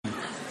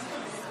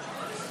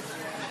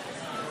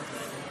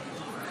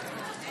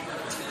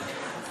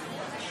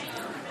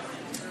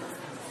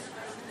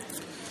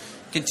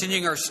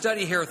Continuing our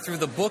study here through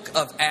the book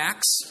of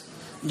Acts.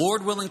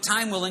 Lord willing,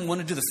 time willing,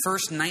 want to do the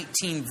first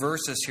 19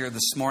 verses here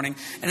this morning.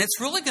 And it's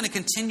really going to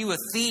continue a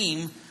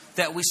theme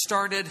that we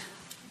started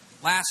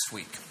last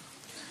week.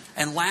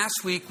 And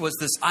last week was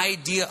this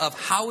idea of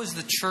how is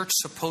the church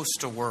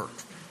supposed to work?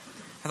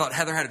 I thought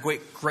Heather had a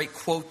great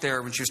quote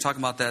there when she was talking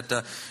about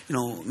that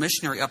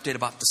missionary update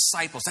about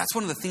disciples. That's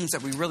one of the themes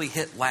that we really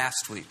hit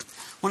last week.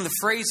 One of the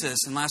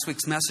phrases in last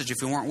week's message, if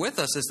you weren't with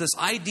us, is this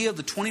idea of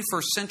the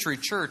 21st century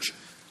church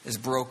is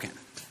broken.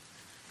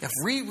 If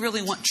we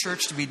really want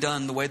church to be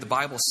done the way the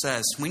Bible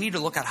says, we need to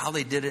look at how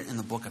they did it in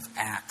the book of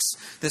Acts.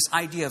 This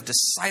idea of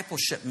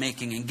discipleship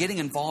making and getting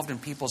involved in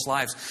people's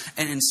lives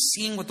and in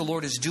seeing what the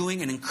Lord is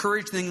doing and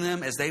encouraging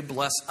them as they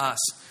bless us.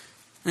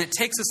 And it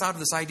takes us out of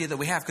this idea that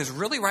we have, because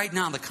really right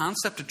now the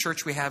concept of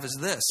church we have is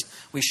this.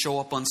 We show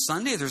up on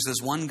Sunday, there's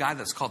this one guy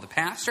that's called the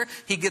pastor,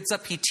 he gets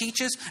up, he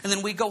teaches, and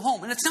then we go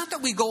home. And it's not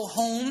that we go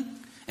home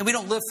and we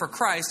don't live for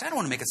Christ. I don't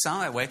want to make it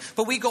sound that way.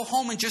 But we go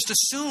home and just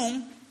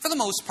assume, for the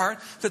most part,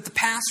 that the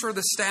pastor or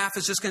the staff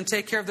is just going to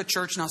take care of the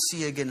church and I'll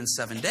see you again in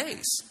 7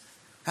 days.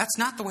 That's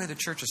not the way the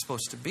church is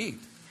supposed to be.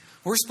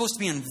 We're supposed to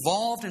be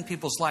involved in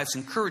people's lives,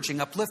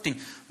 encouraging, uplifting,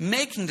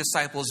 making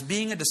disciples,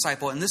 being a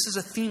disciple. And this is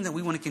a theme that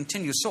we want to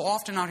continue. So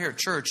often out here at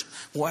church,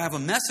 we'll have a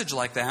message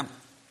like that.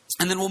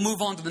 And then we'll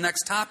move on to the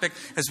next topic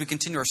as we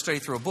continue our study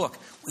through a book.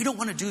 We don't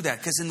want to do that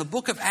because in the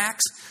book of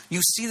Acts,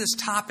 you see this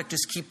topic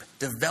just keep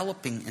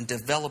developing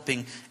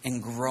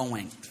and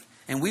growing.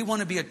 And we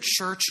want to be a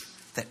church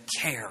that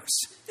cares.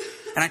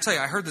 And I tell you,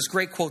 I heard this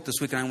great quote this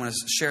week and I want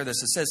to share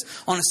this. It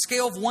says, on a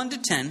scale of 1 to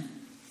 10,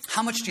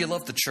 how much do you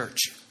love the church?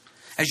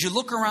 As you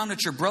look around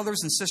at your brothers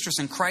and sisters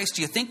in Christ,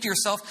 do you think to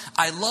yourself,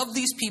 I love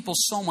these people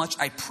so much,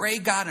 I pray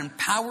God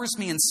empowers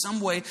me in some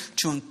way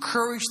to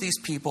encourage these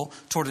people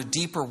toward a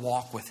deeper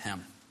walk with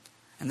Him.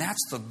 And that's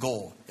the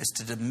goal, is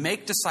to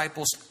make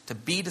disciples, to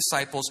be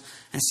disciples,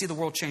 and see the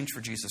world change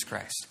for Jesus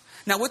Christ.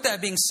 Now, with that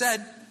being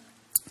said,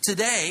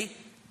 today,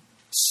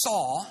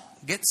 Saul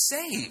gets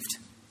saved.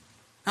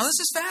 Now,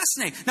 this is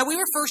fascinating. Now, we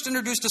were first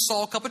introduced to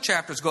Saul a couple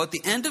chapters ago. At the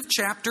end of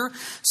chapter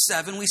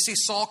 7, we see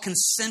Saul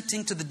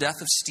consenting to the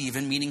death of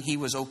Stephen, meaning he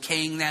was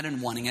okaying that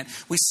and wanting it.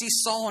 We see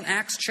Saul in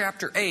Acts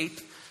chapter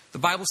 8, the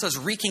Bible says,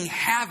 wreaking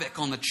havoc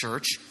on the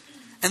church.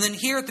 And then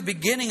here at the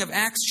beginning of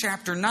Acts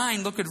chapter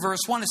 9, look at verse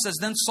 1. It says,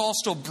 then Saul,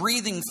 still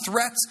breathing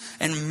threats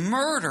and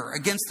murder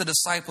against the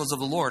disciples of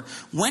the Lord,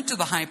 went to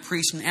the high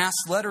priest and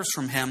asked letters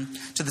from him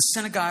to the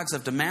synagogues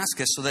of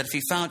Damascus, so that if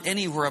he found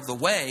any who were of the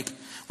way,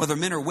 whether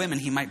men or women,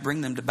 he might bring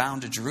them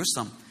bound to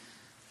Jerusalem.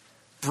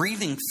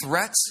 Breathing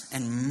threats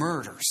and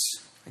murders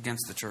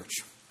against the church.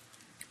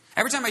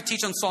 Every time I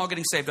teach on Saul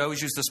getting saved, I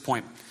always use this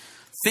point.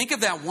 Think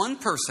of that one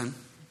person,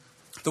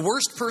 the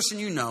worst person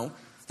you know,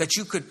 that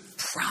you could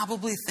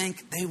probably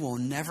think they will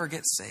never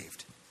get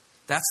saved.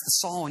 That's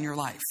the Saul in your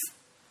life.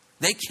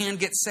 They can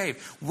get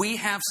saved. We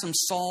have some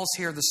Sauls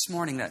here this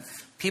morning that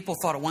people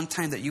thought at one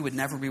time that you would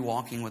never be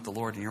walking with the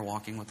Lord, and you're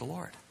walking with the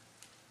Lord.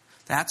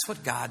 That's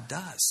what God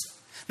does.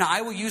 Now,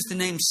 I will use the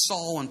names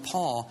Saul and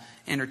Paul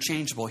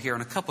interchangeable here.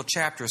 In a couple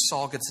chapters,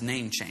 Saul gets a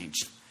name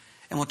changed.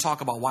 And we'll talk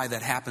about why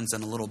that happens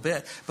in a little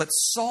bit. But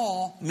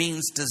Saul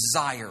means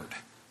desired.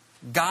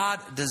 God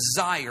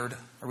desired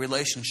a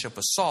relationship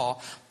with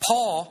Saul.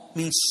 Paul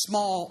means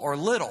small or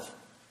little.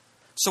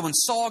 So when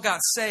Saul got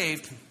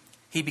saved,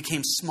 he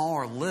became small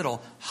or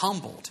little,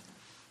 humbled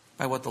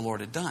by what the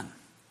Lord had done.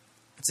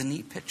 It's a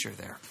neat picture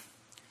there.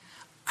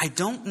 I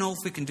don't know if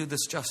we can do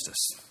this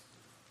justice.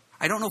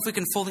 I don't know if we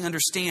can fully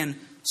understand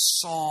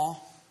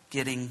Saul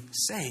getting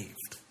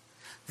saved.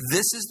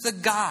 This is the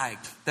guy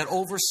that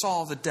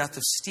oversaw the death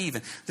of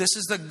Stephen. This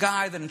is the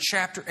guy that in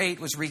chapter 8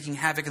 was wreaking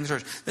havoc in the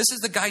church. This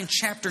is the guy in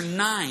chapter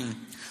 9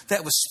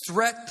 that was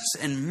threats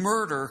and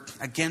murder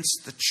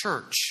against the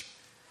church.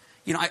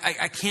 You know,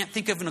 I can't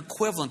think of an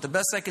equivalent. The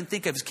best I can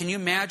think of is, can you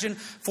imagine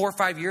 4 or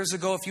 5 years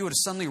ago if you would have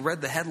suddenly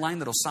read the headline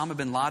that Osama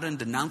bin Laden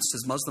denounced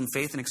his Muslim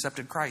faith and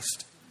accepted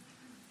Christ?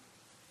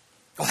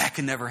 Oh, that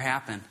can never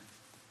happen.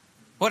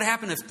 What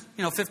happened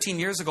if, 15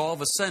 years ago, all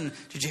of a sudden,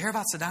 did you hear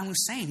about Saddam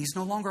Hussein? He's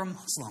no longer a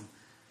Muslim.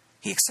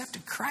 He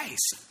accepted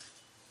Christ.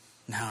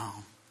 No.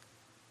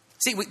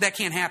 See, that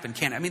can't happen,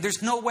 can it? I mean,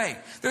 there's no way.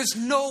 There's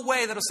no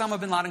way that Osama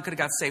bin Laden could have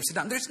got saved.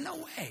 Saddam, there's no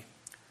way.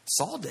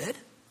 Saul did.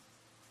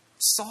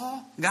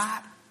 Saul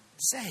got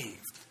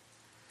saved.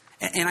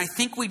 And I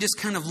think we just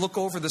kind of look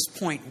over this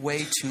point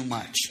way too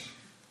much.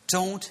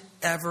 Don't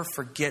ever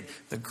forget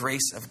the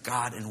grace of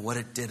God and what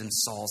it did in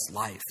Saul's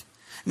life.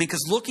 I mean,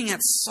 because looking at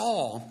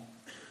Saul,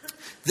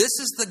 this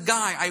is the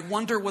guy, I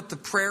wonder what the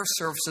prayer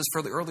services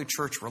for the early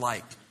church were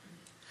like.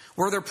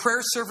 Were there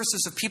prayer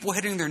services of people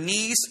hitting their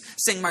knees,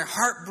 saying, my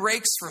heart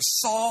breaks for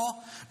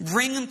Saul,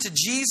 bring him to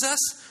Jesus?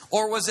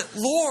 Or was it,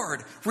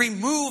 Lord,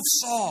 remove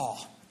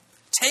Saul,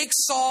 take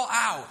Saul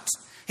out,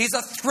 he's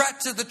a threat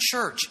to the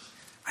church?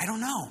 I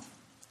don't know.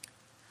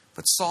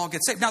 But Saul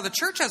gets saved. Now, the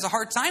church has a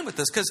hard time with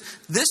this, because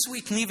this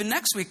week and even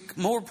next week,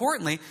 more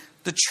importantly,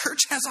 the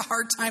church has a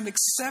hard time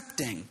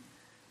accepting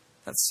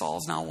that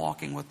Saul's now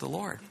walking with the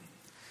Lord.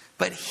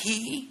 But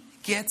he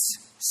gets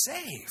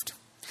saved.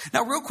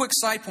 Now, real quick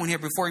side point here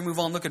before we move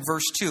on, look at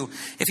verse 2.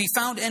 If he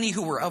found any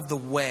who were of the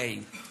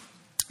way.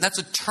 That's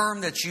a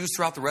term that's used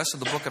throughout the rest of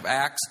the book of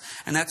Acts,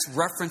 and that's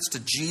reference to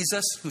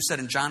Jesus, who said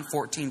in John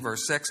 14,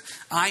 verse 6,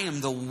 I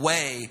am the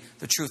way,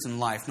 the truth, and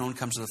life. No one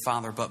comes to the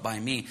Father but by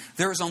me.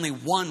 There is only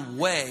one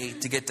way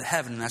to get to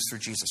heaven, and that's through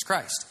Jesus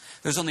Christ.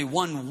 There's only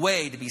one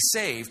way to be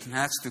saved, and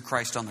that's through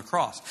Christ on the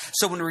cross.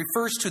 So when it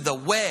refers to the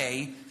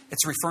way,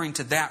 it's referring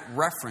to that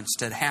reference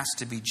that it has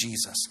to be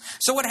Jesus.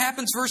 So what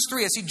happens, verse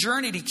 3, as he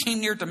journeyed, he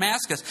came near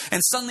Damascus,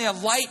 and suddenly a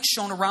light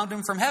shone around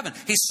him from heaven.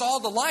 He saw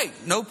the light,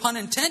 no pun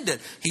intended.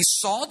 He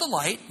saw the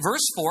light,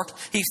 verse 4,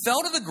 he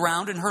fell to the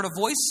ground and heard a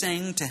voice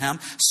saying to him,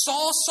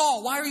 Saul,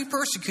 Saul, why are you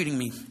persecuting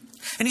me?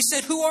 And he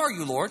said, Who are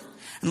you, Lord?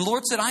 And the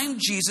Lord said, I am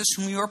Jesus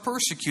whom you are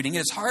persecuting. It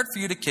is hard for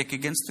you to kick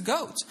against the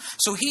goats.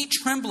 So he,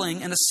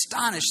 trembling and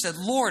astonished, said,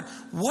 Lord,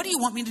 what do you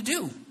want me to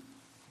do?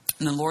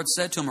 And the Lord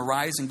said to him,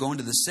 Arise and go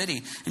into the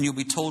city, and you'll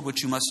be told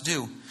what you must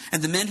do.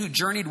 And the men who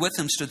journeyed with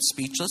him stood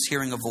speechless,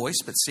 hearing a voice,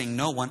 but seeing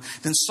no one.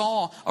 Then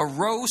Saul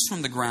arose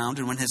from the ground,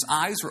 and when his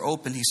eyes were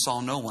opened, he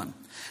saw no one.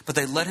 But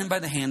they led him by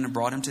the hand and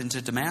brought him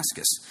into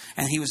Damascus.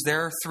 And he was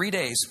there 3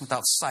 days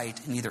without sight,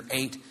 and neither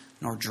ate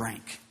nor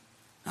drank.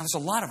 Now, there's a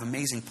lot of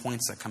amazing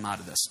points that come out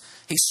of this.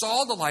 He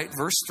saw the light,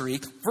 verse 3.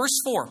 Verse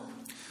 4,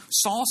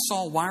 Saul,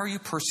 Saul, why are you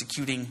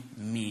persecuting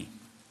me?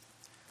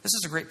 This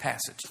is a great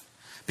passage,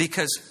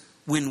 because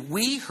when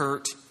we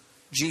hurt,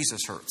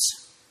 Jesus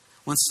hurts.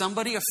 When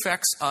somebody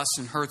affects us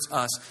and hurts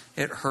us,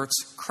 it hurts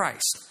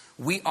Christ.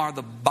 We are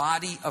the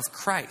body of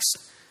Christ.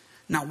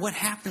 Now, what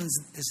happens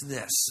is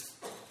this.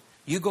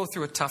 You go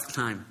through a tough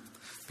time,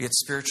 be it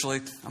spiritually,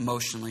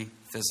 emotionally,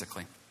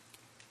 physically.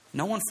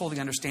 No one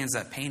fully understands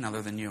that pain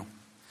other than you.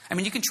 I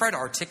mean, you can try to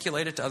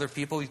articulate it to other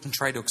people. You can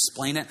try to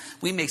explain it.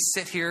 We may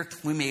sit here.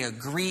 We may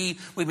agree.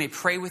 We may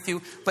pray with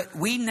you. But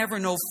we never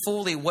know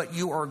fully what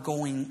you are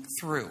going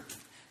through.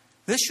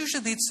 This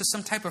usually leads to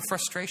some type of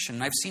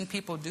frustration. I've seen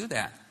people do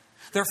that.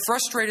 They're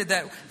frustrated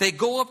that they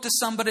go up to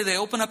somebody, they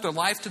open up their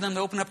life to them, they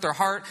open up their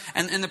heart,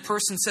 and the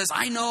person says,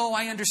 I know,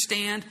 I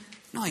understand.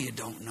 No, you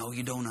don't know,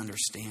 you don't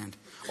understand.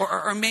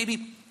 Or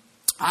maybe,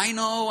 I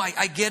know,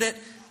 I get it.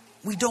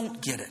 We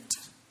don't get it.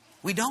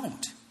 We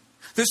don't.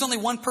 There's only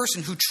one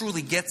person who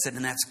truly gets it,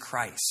 and that's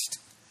Christ.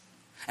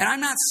 And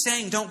I'm not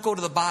saying don't go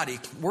to the body.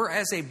 We're,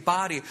 as a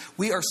body,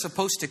 we are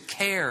supposed to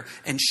care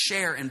and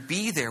share and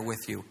be there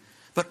with you.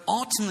 But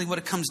ultimately what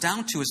it comes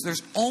down to is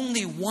there's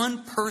only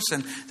one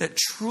person that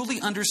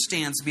truly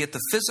understands, be it the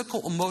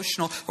physical,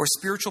 emotional, or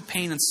spiritual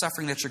pain and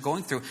suffering that you're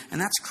going through, and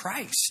that's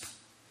Christ.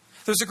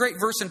 There's a great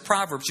verse in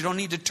Proverbs. You don't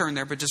need to turn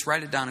there, but just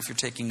write it down if you're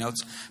taking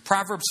notes.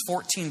 Proverbs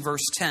 14,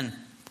 verse 10.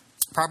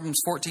 Proverbs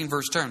 14,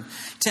 verse 10.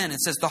 It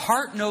says, The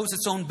heart knows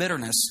its own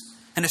bitterness,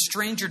 and a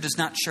stranger does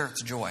not share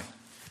its joy.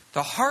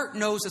 The heart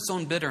knows its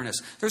own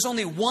bitterness. There's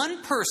only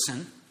one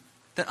person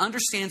that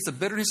understands the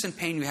bitterness and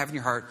pain you have in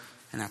your heart,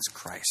 and that's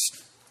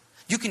Christ.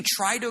 You can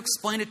try to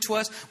explain it to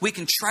us. We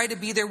can try to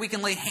be there. We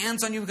can lay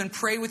hands on you. We can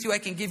pray with you. I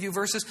can give you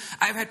verses.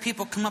 I've had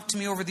people come up to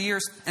me over the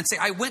years and say,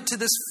 I went to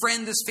this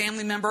friend, this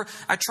family member.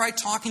 I tried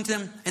talking to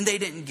them, and they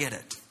didn't get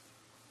it.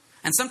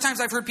 And sometimes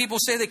I've heard people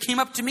say they came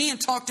up to me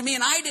and talked to me,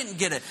 and I didn't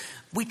get it.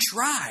 We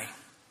try.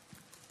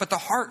 But the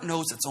heart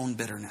knows its own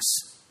bitterness.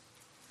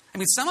 I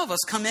mean, some of us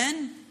come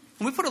in,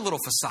 and we put a little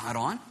facade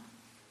on.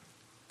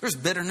 There's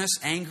bitterness,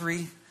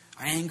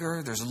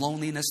 anger, there's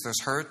loneliness,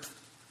 there's hurt.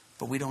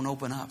 But we don't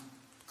open up.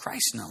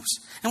 Christ knows.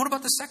 And what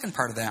about the second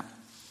part of that?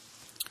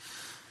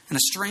 And a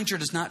stranger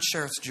does not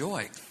share its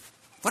joy.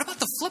 What about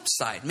the flip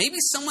side? Maybe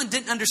someone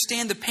didn't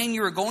understand the pain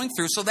you were going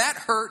through, so that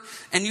hurt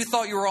and you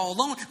thought you were all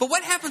alone. But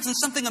what happens when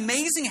something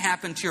amazing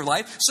happened to your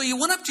life? So you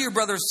went up to your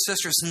brothers and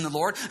sisters in the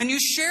Lord and you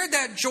shared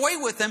that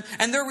joy with them,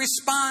 and their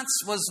response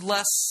was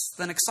less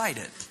than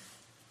excited.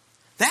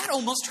 That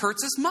almost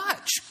hurts as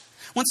much.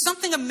 When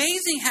something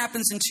amazing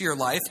happens into your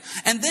life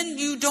and then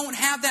you don't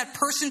have that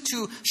person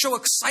to show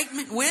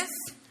excitement with,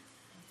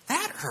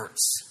 that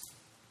hurts.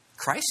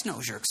 Christ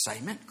knows your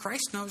excitement.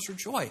 Christ knows your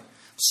joy.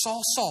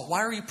 Saul, Saul, why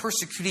are you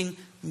persecuting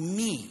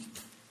me?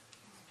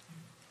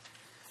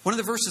 One of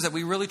the verses that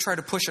we really try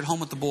to push at home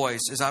with the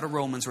boys is out of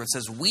Romans, where it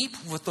says, Weep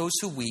with those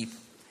who weep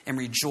and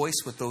rejoice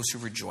with those who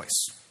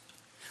rejoice.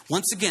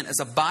 Once again, as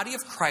a body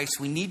of Christ,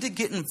 we need to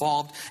get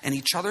involved in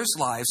each other's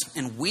lives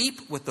and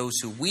weep with those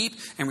who weep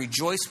and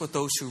rejoice with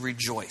those who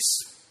rejoice.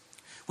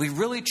 We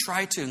really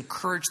try to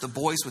encourage the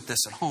boys with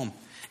this at home,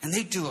 and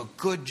they do a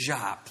good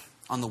job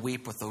on the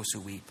weep with those who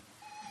weep.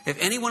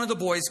 If any one of the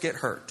boys get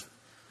hurt,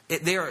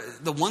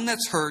 the one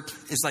that's hurt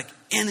is like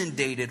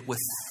inundated with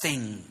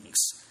things.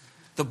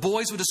 The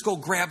boys would just go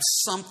grab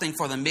something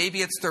for them.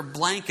 Maybe it's their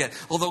blanket,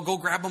 or they'll go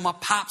grab them a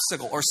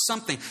popsicle or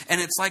something.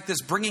 And it's like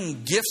this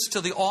bringing gifts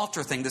to the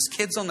altar thing. This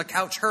kid's on the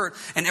couch hurt,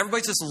 and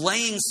everybody's just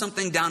laying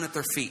something down at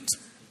their feet.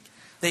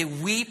 They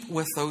weep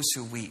with those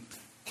who weep.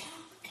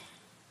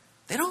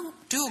 They don't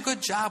do a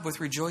good job with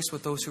rejoice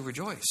with those who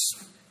rejoice.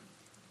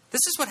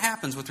 This is what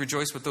happens with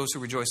rejoice with those who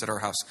rejoice at our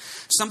house.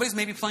 Somebody's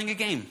maybe playing a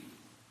game,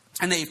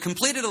 and they've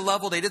completed a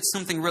level, they did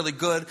something really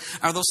good,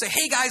 or they'll say,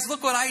 hey guys,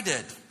 look what I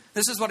did.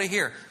 This is what I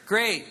hear.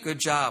 Great, good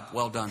job,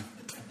 well done.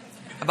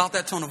 About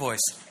that tone of voice.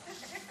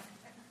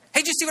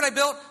 Hey, did you see what I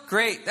built?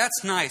 Great,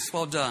 that's nice,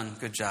 well done,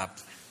 good job.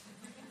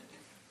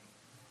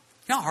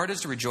 You know how hard it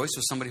is to rejoice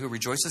with somebody who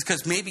rejoices?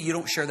 Because maybe you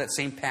don't share that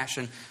same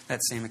passion,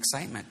 that same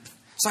excitement.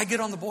 So I get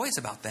on the boys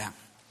about that.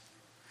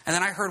 And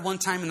then I heard one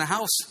time in the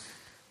house,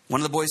 one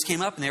of the boys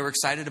came up and they were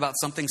excited about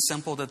something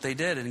simple that they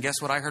did. And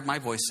guess what I heard my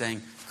voice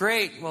saying?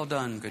 Great, well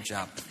done, good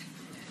job.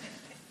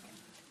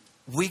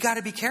 We got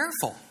to be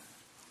careful.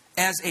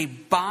 As a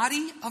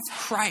body of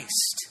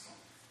Christ,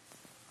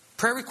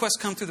 prayer requests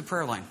come through the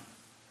prayer line.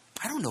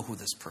 I don't know who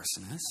this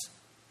person is.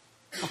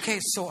 Okay,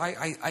 so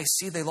I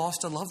see they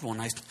lost a loved one.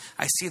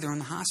 I see they're in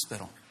the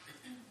hospital.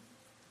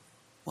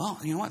 Well,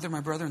 you know what? They're my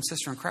brother and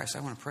sister in Christ.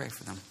 I want to pray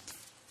for them.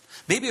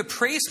 Maybe a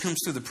praise comes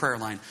through the prayer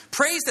line.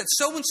 Praise that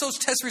so-and-so's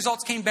test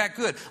results came back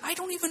good. I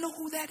don't even know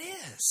who that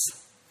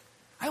is.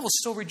 I will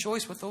still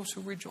rejoice with those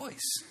who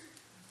rejoice.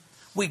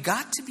 We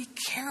got to be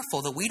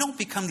careful that we don't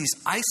become these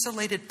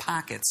isolated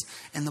pockets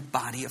in the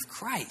body of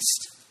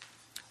Christ.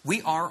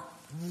 We are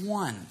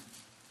one.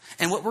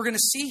 And what we're going to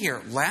see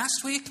here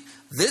last week,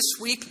 this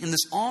week, in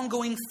this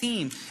ongoing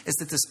theme is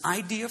that this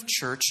idea of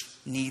church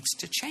needs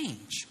to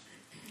change.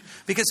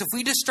 Because if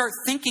we just start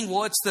thinking,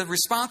 well, it's the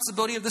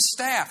responsibility of the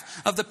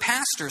staff, of the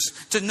pastors,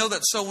 to know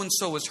that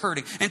so-and-so is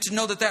hurting and to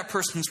know that that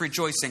person's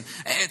rejoicing.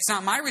 It's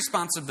not my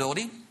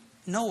responsibility.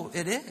 No,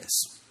 it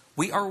is.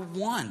 We are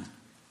one.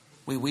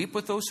 We weep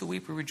with those who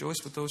weep. We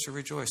rejoice with those who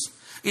rejoice.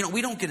 You know,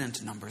 we don't get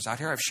into numbers out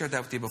here. I've shared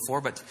that with you before,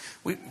 but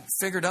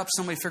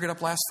somebody figured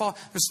up last fall,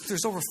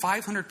 there's over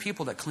 500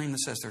 people that claim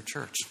this as their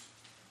church.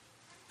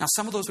 Now,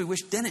 some of those we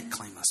wish didn't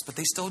claim us, but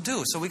they still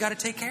do. So we got to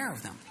take care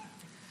of them.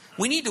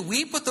 We need to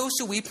weep with those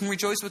who weep and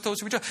rejoice with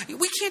those who rejoice.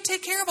 We can't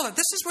take care of all that.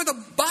 This is where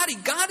the body,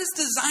 God has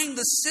designed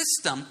the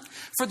system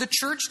for the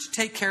church to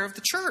take care of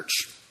the church.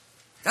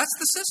 That's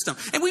the system.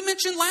 And we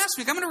mentioned last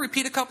week, I'm going to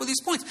repeat a couple of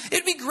these points.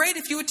 It'd be great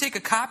if you would take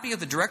a copy of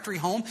the directory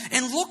home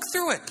and look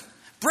through it.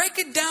 Break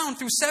it down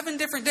through 7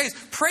 different days.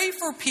 Pray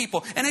for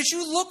people. And as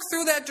you look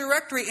through that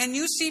directory and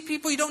you see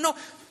people you don't know,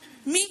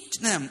 meet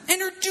them.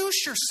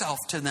 Introduce yourself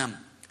to them.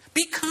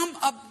 Become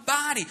a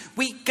body.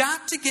 We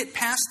got to get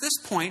past this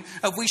point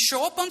of we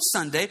show up on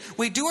Sunday,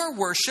 we do our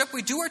worship,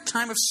 we do our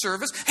time of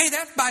service. Hey,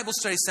 that Bible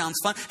study sounds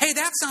fun. Hey,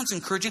 that sounds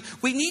encouraging.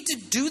 We need to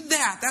do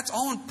that. That's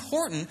all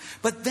important.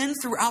 But then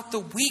throughout the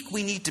week,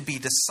 we need to be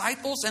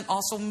disciples and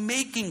also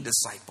making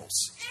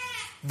disciples.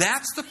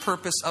 That's the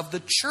purpose of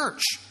the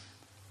church.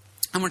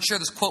 I'm going to share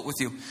this quote with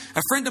you.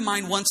 A friend of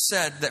mine once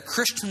said that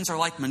Christians are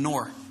like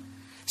manure.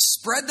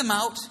 Spread them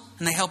out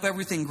and they help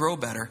everything grow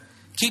better.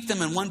 Keep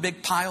them in one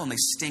big pile and they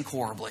stink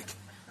horribly.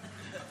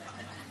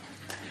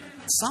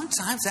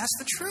 Sometimes that's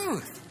the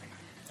truth.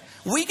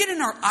 We get in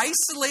our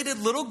isolated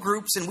little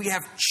groups and we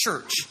have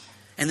church.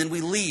 And then we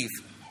leave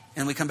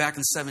and we come back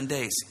in 7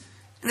 days.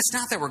 And it's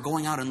not that we're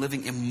going out and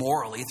living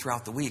immorally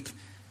throughout the week.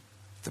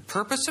 The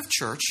purpose of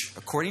church,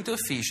 according to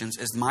Ephesians,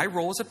 is my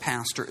role as a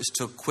pastor is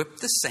to equip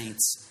the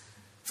saints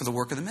for the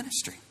work of the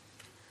ministry.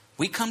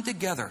 We come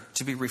together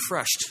to be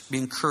refreshed, be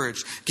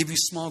encouraged, give you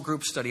small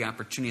group study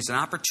opportunities, an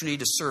opportunity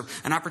to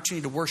serve, an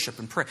opportunity to worship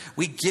and pray.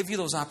 We give you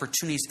those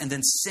opportunities and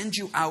then send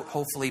you out,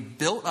 hopefully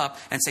built up,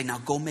 and say, now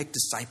go make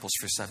disciples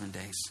for 7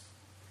 days.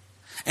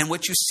 And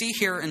what you see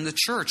here in the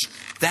church,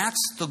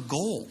 that's the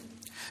goal.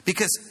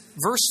 Because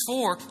verse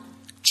 4,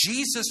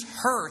 Jesus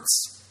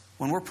hurts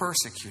when we're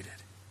persecuted.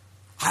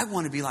 I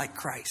want to be like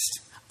Christ.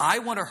 I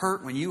want to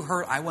hurt when you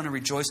hurt. I want to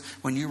rejoice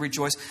when you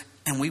rejoice.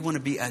 And we want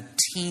to be a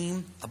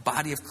team, a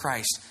body of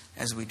Christ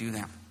as we do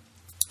that.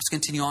 Let's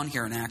continue on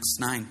here in Acts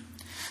 9.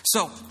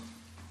 So,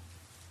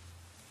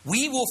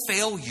 we will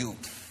fail you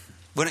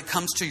when it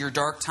comes to your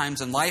dark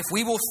times in life.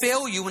 We will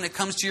fail you when it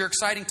comes to your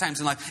exciting times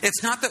in life.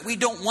 It's not that we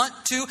don't want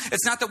to.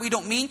 It's not that we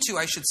don't mean to,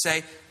 I should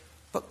say.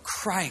 But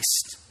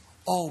Christ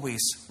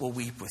always will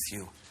weep with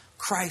you.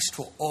 Christ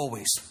will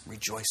always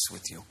rejoice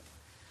with you.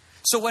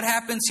 So what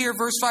happens here,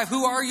 verse 5,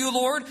 who are you,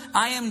 Lord?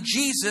 I am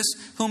Jesus,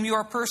 whom you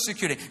are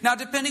persecuting. Now,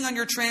 depending on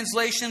your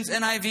translations,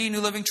 NIV,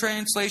 New Living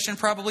Translation,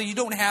 probably you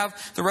don't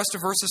have the rest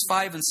of verses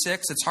 5 and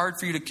 6. It's hard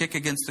for you to kick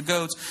against the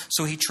goats.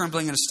 So he,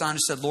 trembling and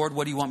astonished, said, Lord,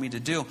 what do you want me to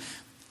do?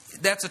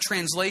 That's a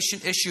translation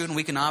issue, and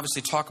we can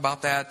obviously talk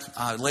about that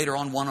later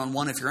on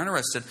one-on-one if you're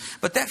interested.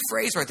 But that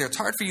phrase right there, it's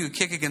hard for you to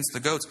kick against the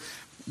goats,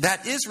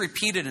 that is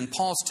repeated in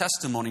Paul's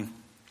testimony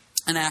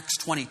in Acts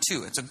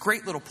 22. It's a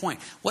great little point.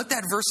 What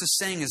that verse is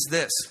saying is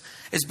this,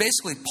 is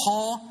basically,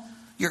 Paul,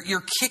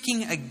 you're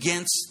kicking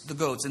against the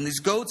goads. And these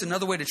goads,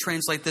 another way to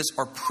translate this,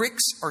 are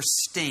pricks or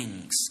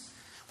stings.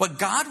 What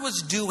God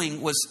was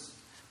doing was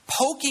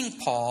poking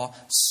Paul,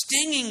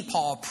 stinging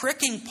Paul,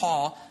 pricking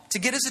Paul to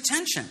get his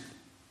attention.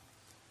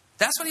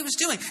 That's what he was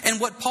doing. And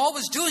what Paul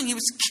was doing, he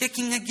was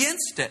kicking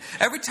against it.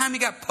 Every time he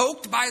got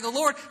poked by the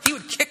Lord, he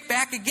would kick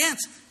back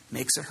against.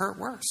 Makes it hurt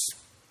worse.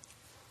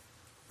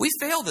 We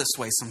fail this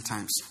way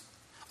sometimes.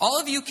 All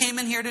of you came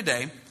in here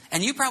today,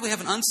 and you probably have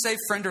an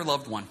unsaved friend or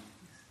loved one.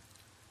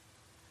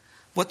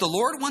 What the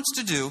Lord wants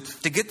to do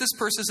to get this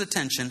person's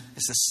attention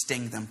is to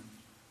sting them,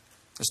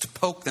 is to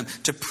poke them,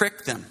 to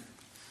prick them.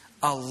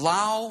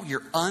 allow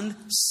your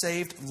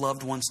unsaved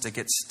loved ones to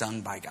get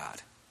stung by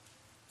God.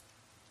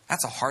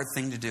 That's a hard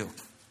thing to do.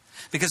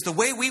 Because the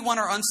way we want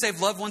our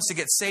unsaved loved ones to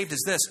get saved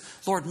is this: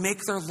 Lord,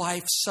 make their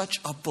life such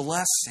a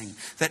blessing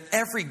that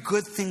every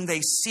good thing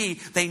they see,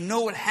 they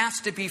know it has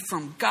to be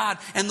from God,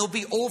 and they'll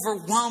be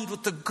overwhelmed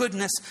with the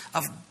goodness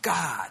of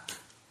God.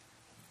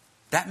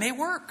 That may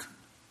work.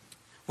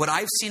 What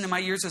I've seen in my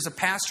years as a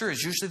pastor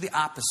is usually the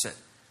opposite.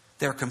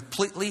 They're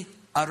completely,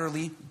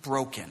 utterly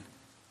broken,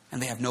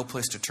 and they have no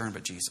place to turn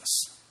but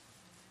Jesus.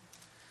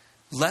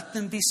 Let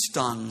them be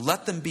stung.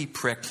 Let them be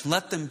pricked.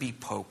 Let them be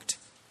poked.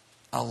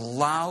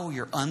 Allow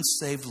your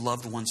unsaved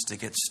loved ones to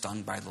get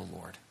stung by the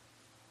Lord.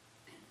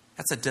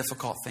 That's a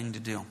difficult thing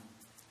to do.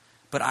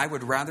 But I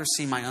would rather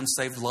see my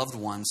unsaved loved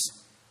ones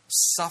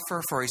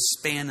suffer for a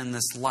span in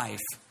this life,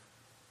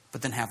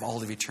 but then have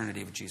all of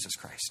eternity with Jesus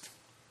Christ.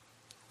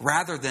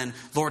 Rather than,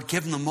 Lord,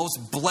 give them the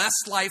most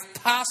blessed life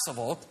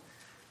possible,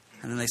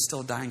 and then they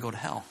still die and go to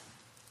hell.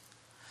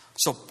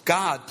 So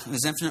God, in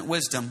His infinite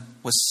wisdom,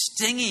 was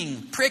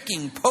stinging,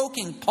 pricking,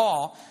 poking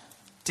Paul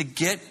to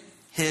get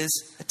his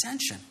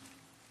attention.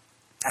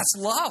 That's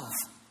love.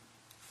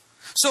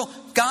 So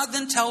God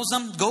then tells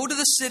him, go to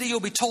the city, you'll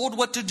be told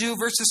what to do.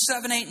 Verses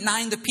 7, 8,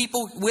 9, the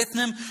people with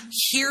him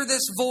hear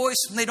this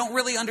voice and they don't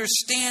really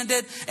understand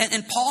it.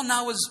 And Paul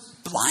now is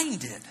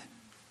blinded.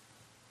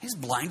 He's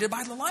blinded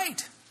by the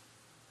light.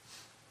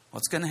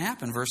 What's going to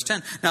happen? Verse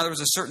 10. Now there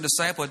was a certain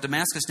disciple at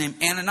Damascus named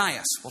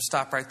Ananias. We'll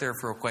stop right there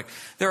for real quick.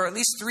 There are at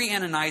least 3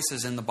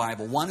 Ananiases in the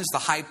Bible. One is the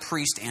high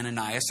priest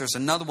Ananias. There's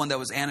another one that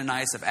was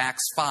Ananias of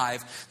Acts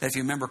 5. That if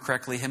you remember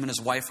correctly, him and his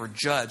wife were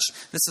judged.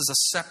 This is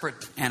a separate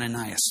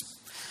Ananias.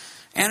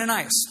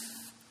 Ananias.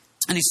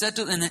 And he said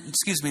to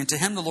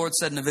him the Lord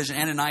said in a vision,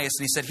 Ananias,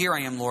 and he said, here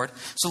I am, Lord.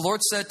 So the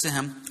Lord said to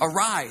him,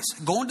 arise,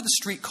 go into the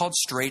street called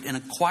Straight, and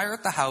inquire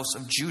at the house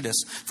of Judas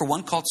for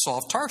one called Saul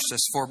of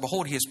Tarsus, for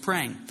behold, he is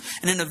praying.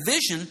 And in a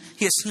vision,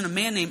 he has seen a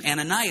man named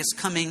Ananias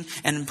coming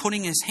and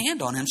putting his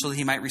hand on him so that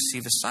he might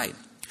receive his sight.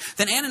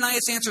 Then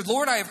Ananias answered,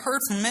 Lord, I have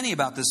heard from many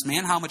about this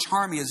man, how much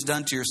harm he has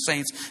done to your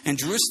saints in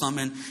Jerusalem.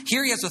 And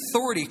here he has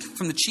authority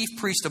from the chief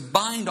priest to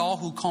bind all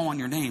who call on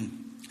your name.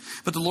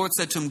 But the Lord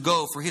said to him,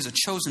 go, for he is a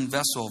chosen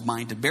vessel of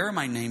mine to bear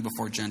my name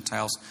before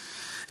Gentiles,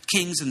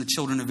 kings, and the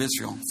children of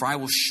Israel. For I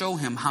will show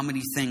him how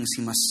many things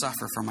he must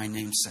suffer for my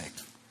name's sake.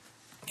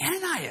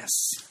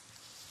 Ananias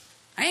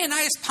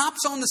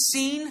pops on the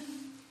scene.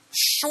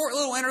 Short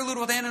little interlude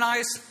with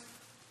Ananias.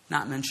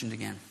 Not mentioned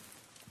again.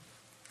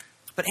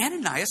 But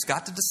Ananias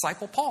got to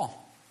disciple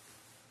Paul.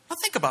 Now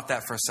think about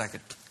that for a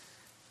second.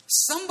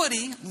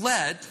 Somebody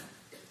led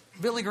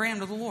Billy Graham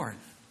to the Lord.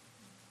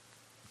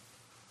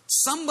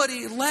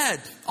 Somebody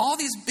led all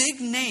these big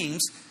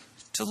names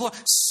to the Lord.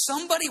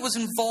 Somebody was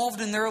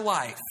involved in their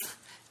life.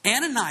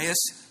 Ananias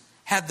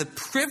had the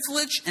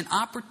privilege and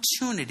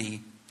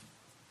opportunity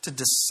to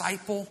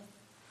disciple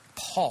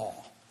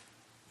Paul.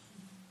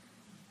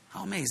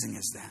 How amazing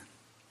is that?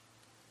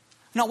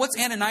 Now, what's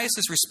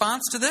Ananias'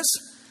 response to this?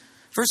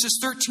 Verses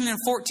 13 and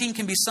 14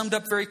 can be summed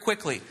up very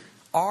quickly.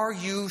 Are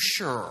you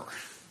sure?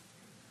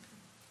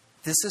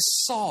 This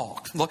is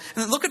Saul.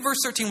 Look at verse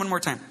 13 one more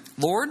time.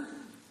 Lord,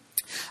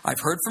 I've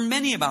heard from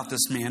many about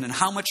this man and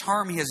how much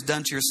harm he has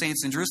done to your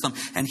saints in Jerusalem.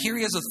 And here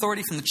he has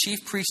authority from the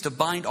chief priest to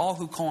bind all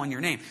who call on your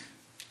name.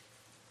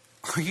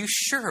 Are you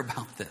sure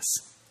about this?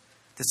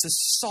 This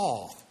is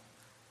Saul.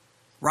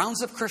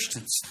 Rounds up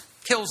Christians.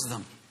 Kills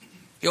them.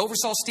 He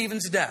oversaw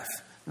Stephen's death.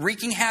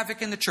 Wreaking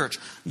havoc in the church.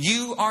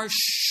 You are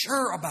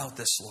sure about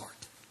this, Lord?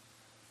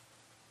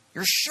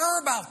 You're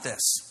sure about this?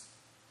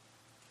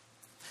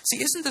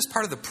 See, isn't this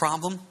part of the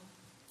problem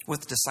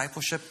with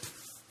discipleship?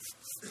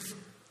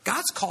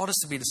 God's called us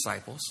to be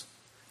disciples.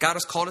 God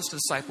has called us to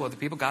disciple other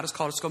people. God has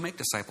called us to go make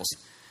disciples.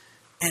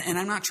 And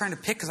I'm not trying to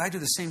pick because I do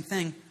the same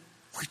thing.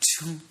 We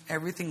do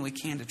everything we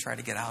can to try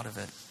to get out of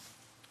it.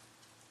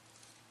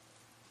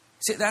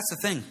 See, that's the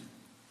thing.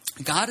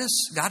 God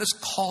has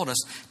called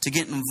us to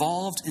get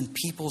involved in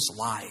people's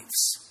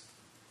lives.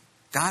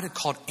 God had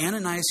called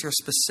Ananias here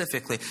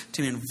specifically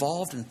to be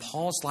involved in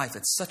Paul's life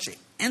at such an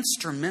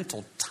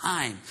instrumental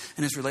time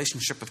in his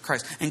relationship with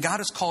Christ. And God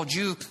has called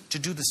you to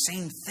do the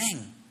same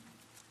thing.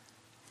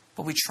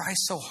 But we try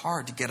so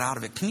hard to get out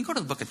of it. Can you go to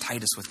the book of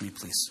Titus with me,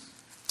 please?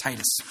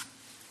 Titus.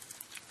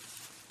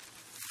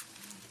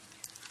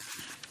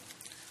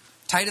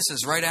 Titus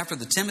is right after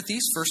the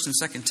Timothys, 1st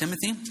and 2nd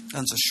Timothy.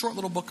 And it's a short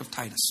little book of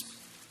Titus.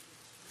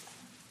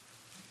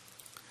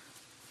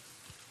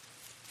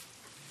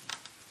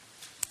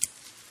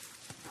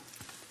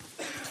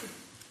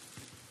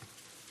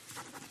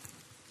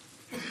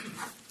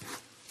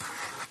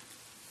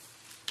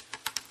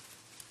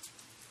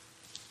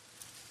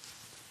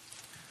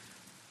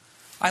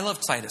 I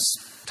love Titus.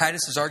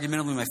 Titus is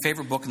arguably my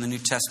favorite book in the New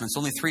Testament. It's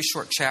only 3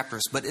 short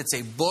chapters, but it's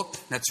a book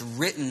that's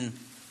written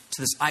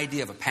to this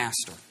idea of a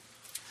pastor.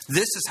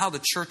 This is how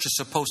the church is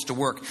supposed to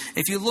work.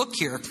 If you look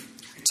here,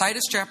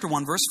 Titus chapter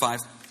 1, verse 5.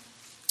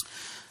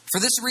 For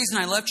this reason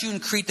I left you in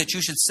Crete, that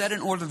you should set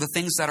in order the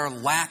things that are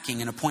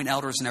lacking and appoint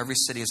elders in every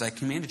city as I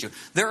commanded you.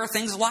 There are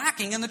things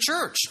lacking in the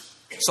church.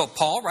 So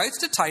Paul writes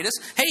to Titus,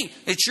 hey,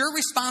 it's your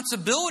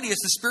responsibility as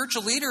the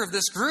spiritual leader of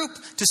this group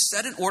to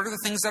set in order the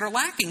things that are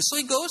lacking. So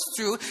he goes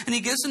through and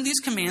he gives them these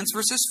commands,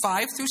 verses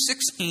 5 through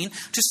 16,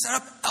 to set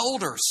up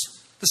elders,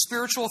 the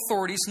spiritual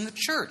authorities in the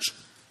church.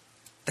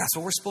 That's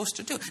what we're supposed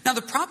to do. Now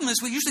the problem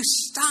is we usually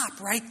stop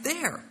right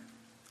there.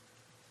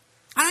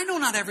 I know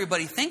not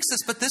everybody thinks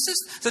this, but this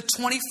is the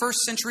 21st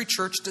century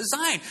church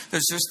design.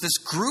 There's just this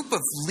group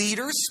of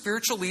leaders,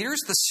 spiritual leaders,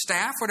 the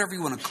staff, whatever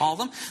you want to call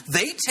them.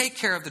 They take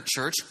care of the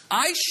church.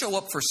 I show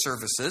up for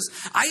services.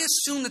 I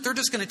assume that they're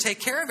just going to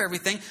take care of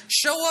everything.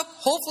 Show up,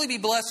 hopefully be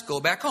blessed,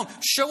 go back home.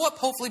 Show up,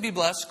 hopefully be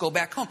blessed, go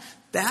back home.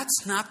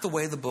 That's not the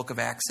way the book of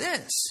Acts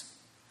is.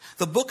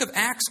 The book of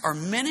Acts are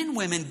men and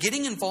women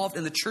getting involved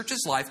in the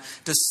church's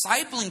life,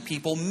 discipling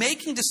people,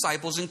 making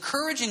disciples,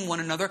 encouraging one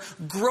another,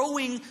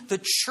 growing the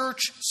church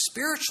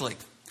spiritually.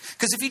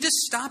 Because if you just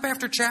stop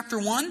after chapter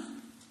 1,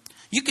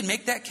 you can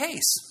make that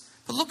case.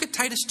 But look at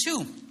Titus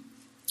 2.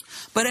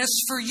 But as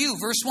for you,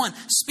 verse 1,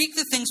 speak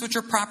the things which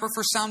are proper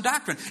for sound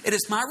doctrine. It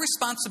is my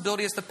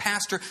responsibility as the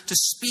pastor to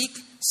speak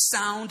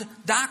sound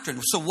doctrine.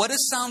 So what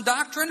is sound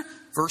doctrine?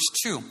 Verse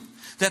 2,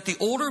 that the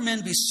older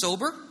men be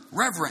sober,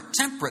 reverent,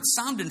 temperate,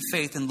 sound in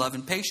faith and love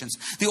and patience.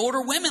 The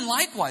older women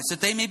likewise, that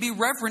they may be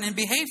reverent in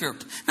behavior,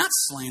 not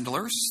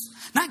slanderers,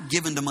 not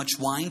given to much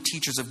wine,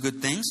 teachers of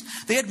good things.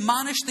 They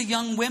admonish the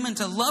young women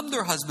to love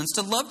their husbands,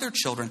 to love their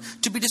children,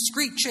 to be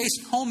discreet,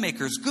 chaste,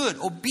 homemakers, good,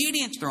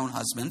 obedient to their own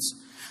husbands,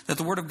 that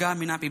the word of God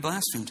may not be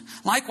blasphemed.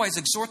 Likewise,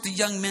 exhort the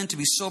young men to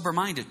be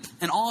sober-minded,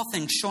 in all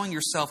things showing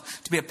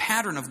yourself to be a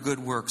pattern of good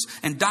works,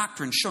 and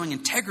doctrine showing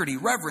integrity,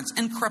 reverence,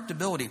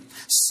 incorruptibility,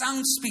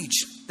 sound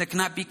speech that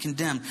cannot be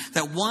condemned,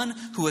 that one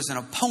who is an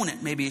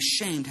opponent may be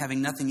ashamed,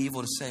 having nothing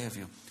evil to say of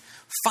you.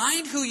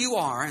 Find who you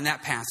are in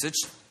that passage,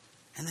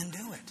 and then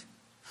do it.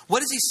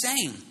 What is he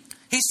saying?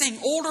 He's saying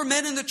older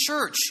men in the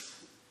church.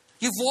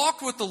 You've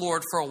walked with the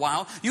Lord for a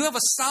while. You have a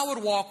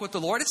solid walk with the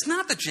Lord. It's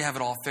not that you have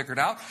it all figured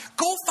out.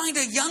 Go find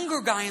a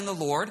younger guy in the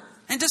Lord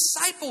and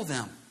disciple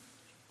them.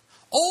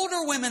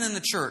 Older women in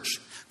the church.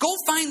 Go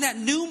find that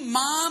new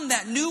mom,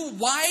 that new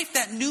wife,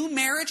 that new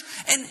marriage.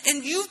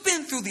 And you've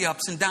been through the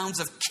ups and downs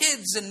of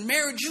kids and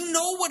marriage. You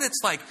know what it's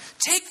like.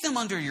 Take them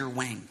under your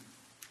wing.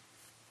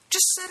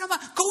 Just set them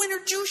up. Go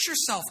introduce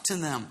yourself to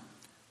them.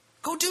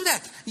 Go do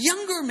that.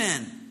 Younger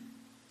men.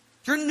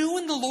 You're new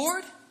in the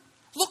Lord.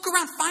 Look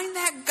around, find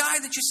that guy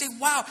that you say,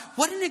 wow,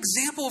 what an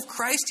example of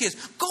Christ he is.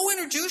 Go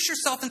introduce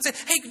yourself and say,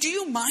 hey, do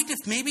you mind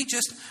if maybe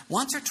just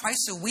once or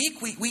twice a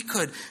week we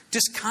could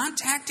just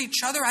contact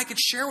each other? I could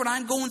share what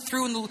I'm going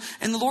through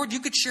in the Lord. You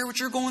could share what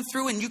you're going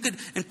through and you could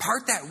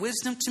impart that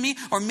wisdom to me.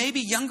 Or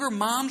maybe younger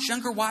moms,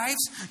 younger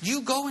wives,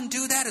 you go and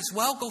do that as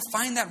well. Go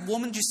find that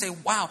woman. You say,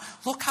 wow,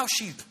 look how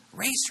she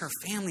raised her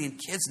family and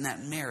kids in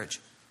that marriage.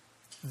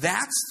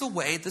 That's the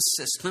way the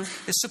system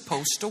is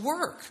supposed to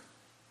work.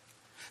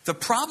 The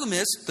problem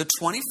is, the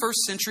 21st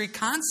century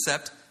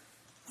concept,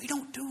 we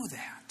don't do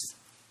that.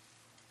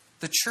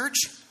 The church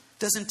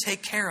doesn't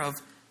take care of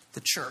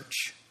the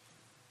church.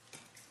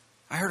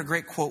 I heard a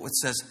great quote which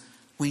says,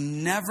 we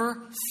never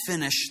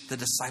finish the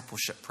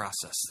discipleship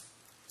process.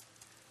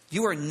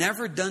 You are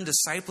never done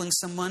discipling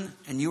someone,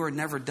 and you are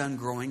never done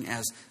growing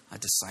as a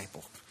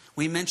disciple.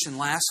 We mentioned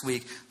last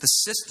week, the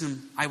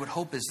system, I would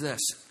hope, is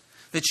this,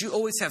 that you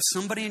always have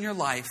somebody in your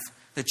life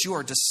that you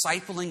are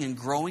discipling and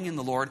growing in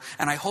the Lord.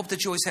 And I hope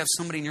that you always have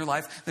somebody in your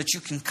life that you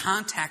can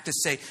contact to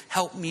say,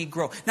 help me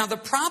grow. Now, the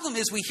problem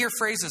is we hear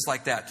phrases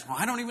like that. Well,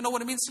 I don't even know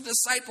what it means to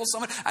disciple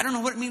someone. I don't know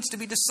what it means to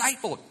be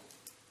discipled.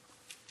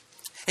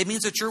 It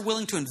means that you're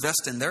willing to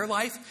invest in their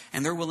life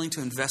and they're willing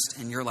to invest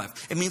in your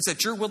life. It means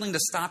that you're willing to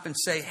stop and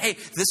say, hey,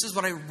 this is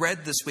what I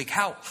read this week.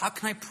 How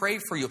can I pray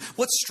for you?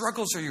 What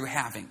struggles are you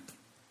having?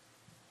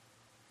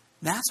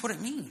 That's what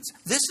it means.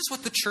 This is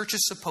what the church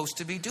is supposed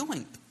to be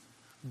doing.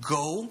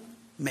 Go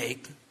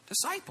make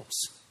disciples.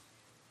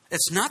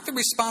 It's not the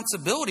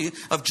responsibility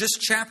of just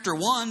chapter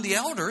 1, the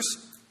elders.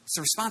 It's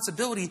the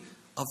responsibility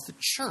of the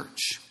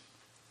church.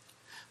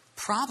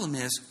 Problem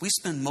is, we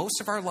spend most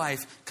of our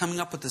life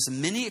coming up with as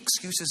many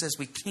excuses as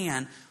we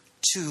can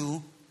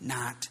to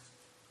not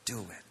do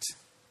it.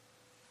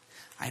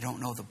 I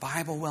don't know the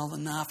Bible well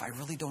enough. I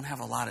really don't have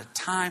a lot of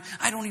time.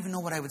 I don't even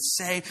know what I would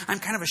say. I'm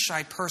kind of a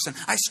shy person.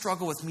 I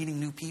struggle with meeting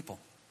new people.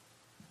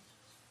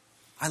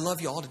 I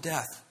love you all to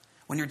death.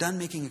 When you're done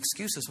making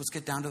excuses, let's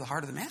get down to the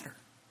heart of the matter.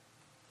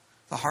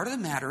 The heart of the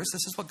matter is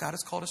this is what God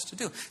has called us to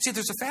do. See,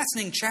 there's a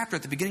fascinating chapter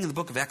at the beginning of the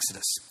book of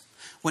Exodus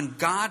when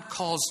God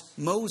calls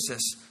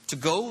Moses to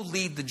go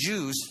lead the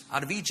Jews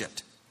out of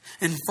Egypt.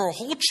 And for a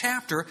whole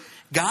chapter,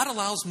 God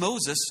allows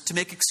Moses to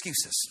make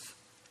excuses.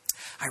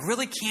 I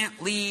really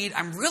can't lead.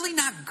 I'm really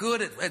not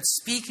good at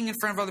speaking in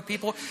front of other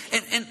people.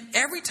 And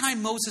every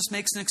time Moses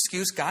makes an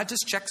excuse, God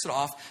just checks it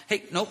off.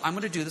 Hey, nope, I'm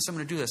going to do this. I'm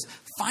going to do this.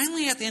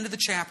 Finally, at the end of the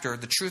chapter,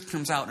 the truth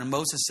comes out and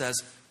Moses says,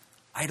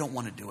 I don't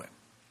want to do it.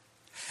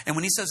 And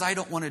when he says, I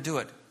don't want to do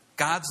it,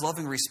 God's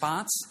loving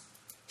response,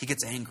 he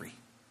gets angry.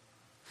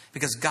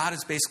 Because God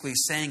is basically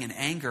saying in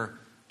anger,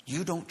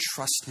 you don't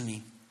trust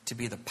me to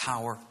be the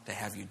power to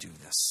have you do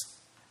this.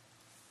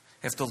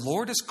 If the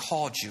Lord has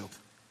called you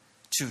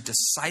to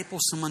disciple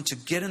someone, to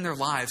get in their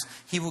lives,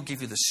 He will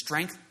give you the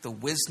strength, the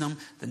wisdom,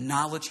 the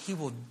knowledge. He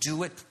will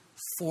do it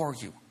for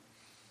you.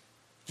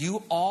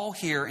 You all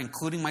here,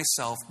 including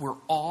myself, we're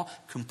all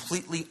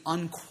completely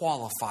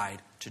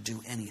unqualified to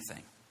do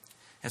anything.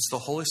 It's the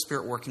Holy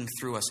Spirit working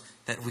through us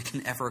that we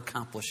can ever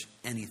accomplish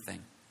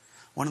anything.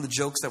 One of the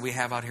jokes that we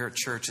have out here at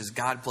church is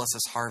God bless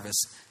us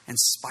harvest in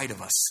spite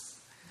of us.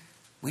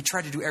 We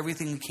try to do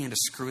everything we can to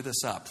screw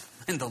this up,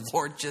 and the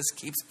Lord just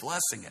keeps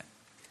blessing it.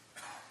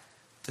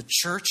 The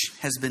church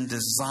has been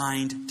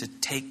designed to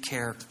take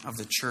care of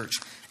the church.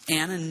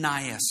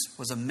 Ananias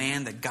was a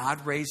man that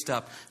God raised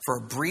up for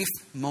a brief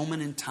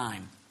moment in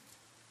time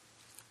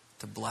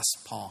to bless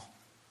Paul.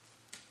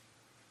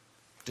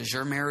 Does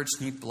your marriage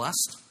need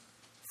blessed?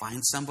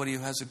 Find somebody who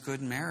has a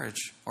good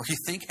marriage, or you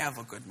think have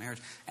a good marriage.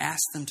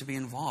 Ask them to be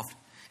involved.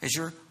 Is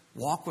your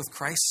walk with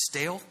Christ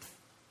stale?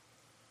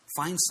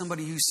 Find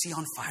somebody you see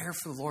on fire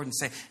for the Lord and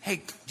say,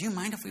 hey, do you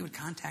mind if we would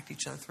contact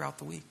each other throughout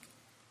the week?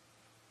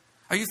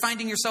 Are you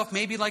finding yourself,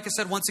 maybe, like I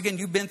said, once again,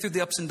 you've been through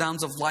the ups and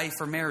downs of life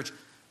or marriage.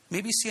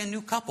 Maybe see a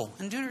new couple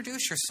and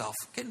introduce yourself.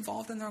 Get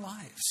involved in their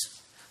lives.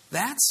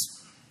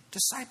 That's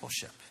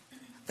discipleship.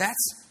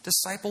 That's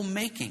disciple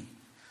making.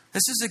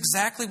 This is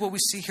exactly what we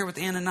see here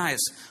with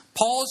Ananias.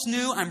 Paul's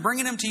new. I'm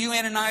bringing him to you,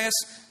 Ananias.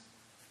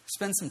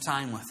 Spend some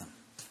time with him.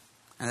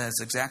 And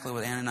that's exactly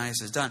what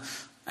Ananias has done.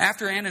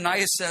 After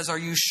Ananias says, are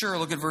you sure?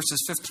 Look at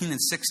verses 15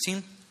 and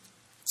 16.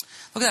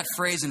 Look at that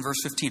phrase in verse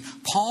 15.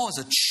 Paul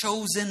is a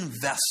chosen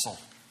vessel.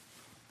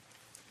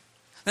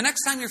 The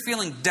next time you're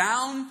feeling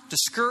down,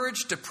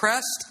 discouraged,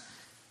 depressed,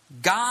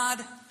 God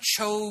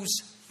chose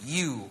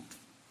you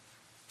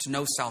to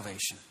know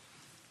salvation.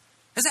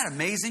 Isn't that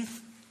amazing?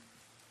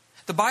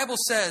 The Bible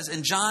says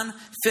in John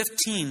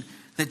 15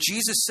 that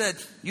Jesus said,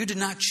 you did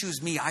not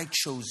choose me, I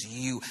chose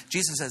you.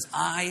 Jesus says,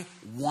 I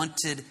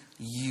wanted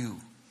you.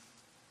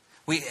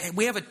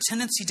 We have a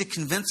tendency to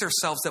convince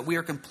ourselves that we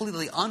are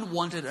completely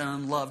unwanted and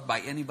unloved by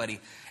anybody.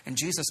 And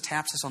Jesus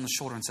taps us on the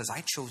shoulder and says,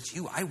 I chose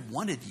you. I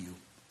wanted you.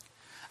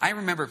 I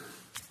remember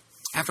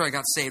after I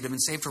got saved, I've been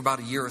saved for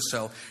about a year or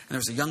so, and there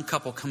was a young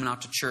couple coming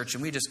out to church,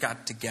 and we just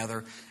got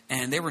together.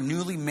 And they were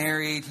newly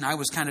married, and I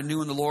was kind of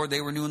new in the Lord.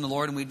 They were new in the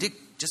Lord, and we did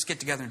just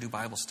get together and do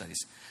Bible studies.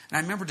 And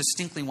I remember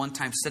distinctly one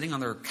time sitting on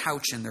their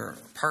couch in their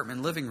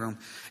apartment living room,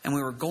 and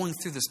we were going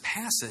through this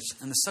passage,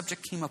 and the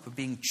subject came up of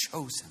being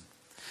chosen.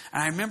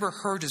 And I remember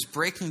her just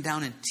breaking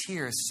down in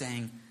tears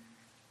saying,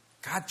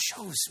 God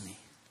chose me.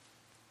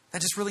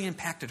 That just really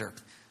impacted her.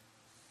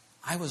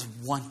 I was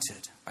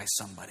wanted by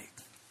somebody.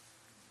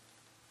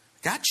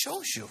 God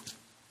chose you.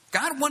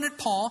 God wanted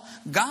Paul.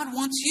 God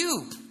wants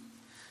you.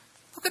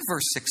 Look at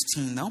verse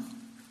 16, though.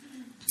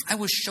 I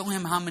will show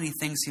him how many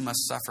things he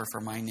must suffer for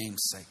my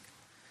name's sake.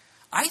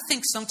 I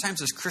think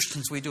sometimes as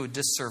Christians we do a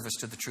disservice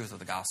to the truth of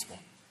the gospel.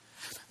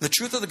 The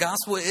truth of the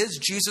gospel is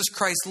Jesus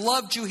Christ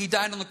loved you. He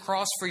died on the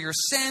cross for your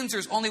sins.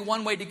 There's only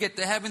one way to get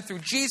to heaven, through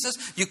Jesus.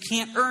 You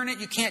can't earn it.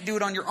 You can't do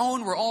it on your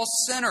own. We're all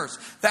sinners.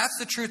 That's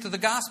the truth of the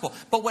gospel.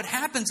 But what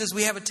happens is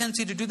we have a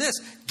tendency to do this.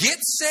 Get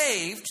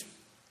saved,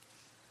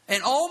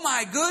 and oh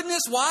my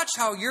goodness, watch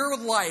how your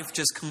life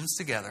just comes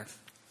together.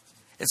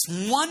 It's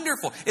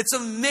wonderful. It's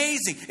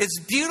amazing. It's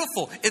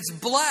beautiful. It's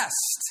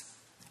blessed.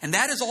 And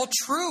that is all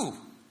true.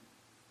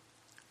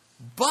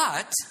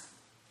 But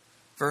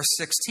verse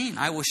 16,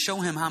 I will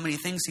show him how many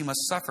things he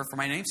must suffer for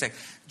my name's sake.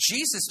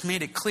 Jesus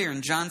made it clear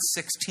in John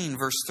 16,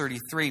 verse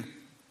 33.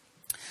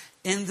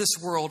 In this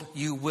world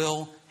you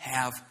will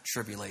have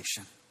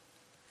tribulation.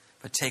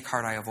 But take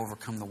heart, I have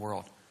overcome the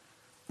world.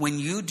 When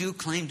you do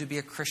claim to be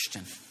a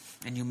Christian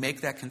and you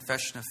make that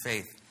confession of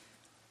faith,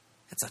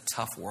 it's a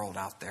tough world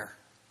out there.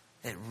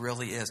 It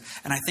really is.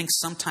 And I think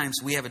sometimes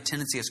we have a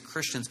tendency as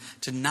Christians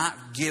to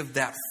not give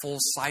that full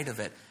sight of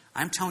it.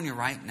 I'm telling you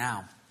right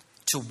now,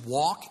 to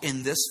walk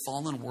in this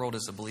fallen world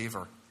as a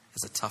believer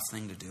is a tough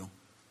thing to do.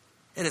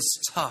 It is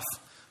tough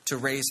to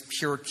raise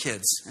pure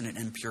kids in an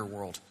impure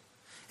world.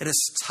 It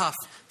is tough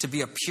to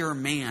be a pure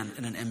man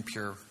in an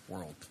impure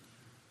world.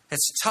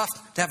 It's tough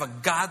to have a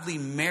godly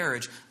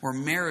marriage where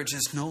marriage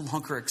is no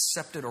longer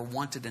accepted or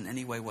wanted in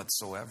any way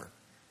whatsoever.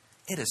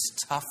 It is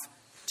tough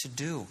to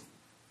do.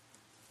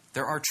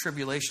 There are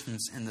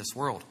tribulations in this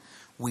world.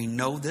 We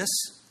know this,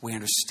 we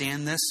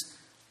understand this,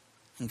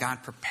 and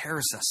God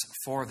prepares us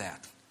for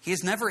that. He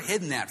has never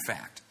hidden that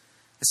fact.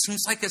 It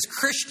seems like as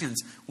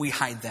Christians, we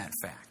hide that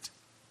fact.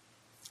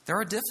 There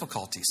are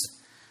difficulties,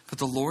 but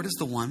the Lord is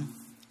the one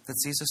that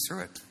sees us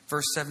through it.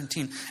 Verse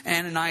 17,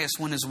 Ananias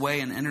went his way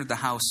and entered the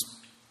house,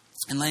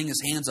 and laying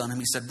his hands on him,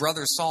 he said,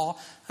 Brother Saul,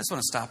 I just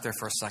want to stop there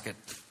for a second.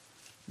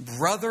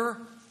 Brother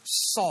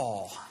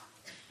Saul.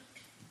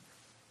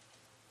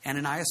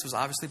 Ananias was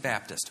obviously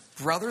Baptist.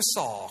 Brother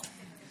Saul.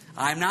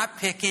 I'm not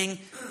picking,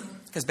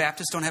 because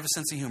Baptists don't have a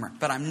sense of humor,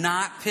 but I'm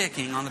not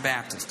picking on the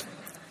Baptist.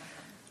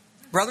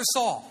 Brother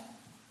Saul.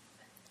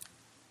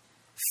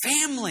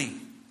 Family.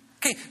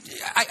 Okay,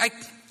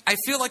 I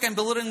feel like I'm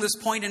belittling this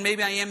point, and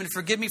maybe I am, and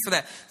forgive me for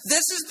that. This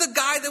is the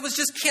guy that was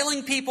just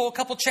killing people a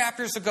couple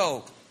chapters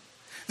ago.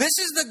 This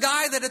is the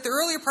guy that at the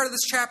earlier part of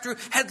this chapter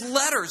had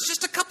letters.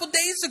 Just a couple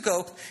days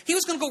ago, he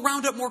was going to go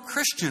round up more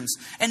Christians.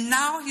 And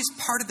now he's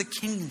part of the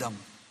kingdom.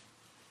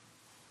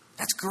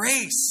 That's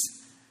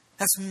grace.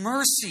 That's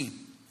mercy.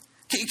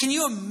 Can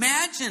you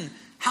imagine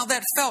how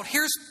that felt?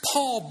 Here's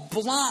Paul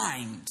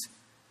blind,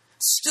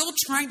 still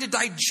trying to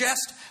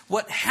digest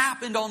what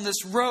happened on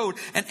this road.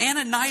 And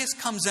Ananias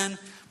comes in,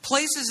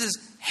 places his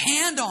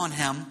hand on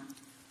him.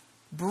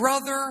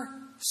 Brother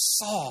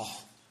Saul,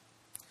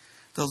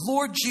 the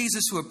Lord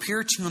Jesus who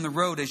appeared to you on the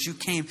road as you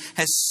came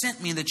has sent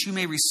me that you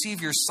may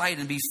receive your sight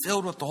and be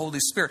filled with the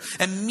Holy Spirit.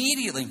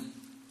 Immediately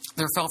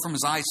there fell from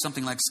his eyes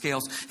something like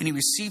scales, and he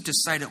received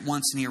his sight at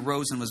once, and he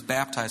arose and was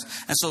baptized.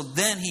 And so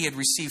then he had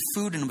received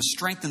food and was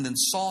strengthened, and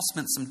Saul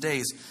spent some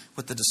days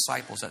with the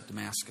disciples at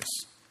Damascus.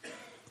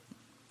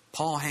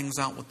 Paul hangs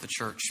out with the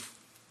church.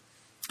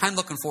 I'm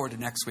looking forward to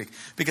next week,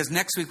 because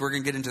next week we're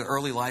going to get into the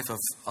early life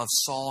of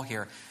Saul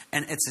here.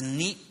 And it's a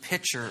neat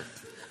picture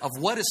of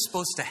what is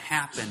supposed to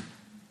happen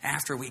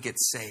after we get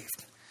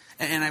saved.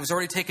 And I was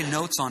already taking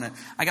notes on it.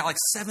 I got like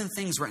 7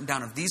 things written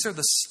down of these are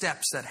the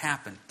steps that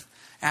happen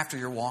after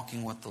you're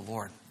walking with the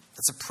Lord.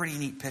 That's a pretty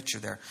neat picture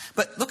there.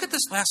 But look at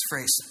this last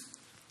phrase.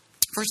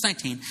 Verse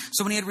 19.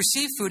 So when he had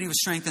received food, he was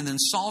strengthened, and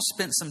Saul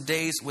spent some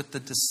days with the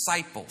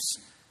disciples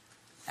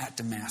at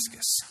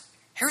Damascus.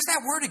 Here's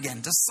that word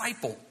again,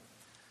 disciple.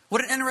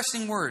 What an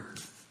interesting word.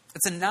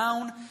 It's a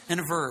noun and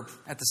a verb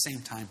at the same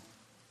time.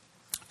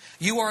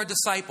 You are a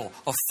disciple,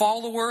 a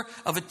follower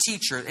of a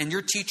teacher, and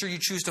your teacher you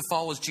choose to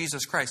follow is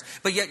Jesus Christ.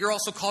 But yet you're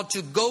also called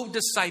to go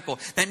disciple.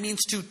 That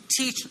means to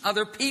teach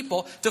other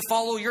people to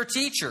follow your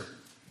teacher,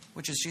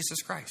 which is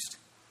Jesus Christ.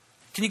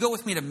 Can you go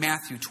with me to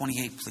Matthew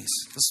 28, please?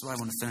 This is what I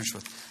want to finish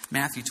with.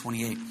 Matthew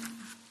 28.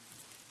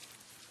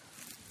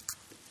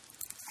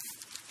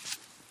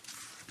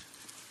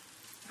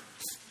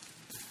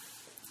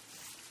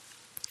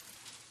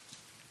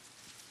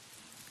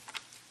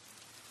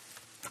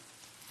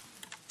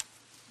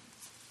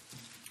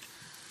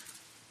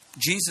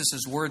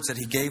 Jesus' words that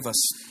he gave us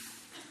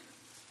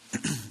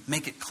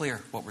make it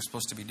clear what we're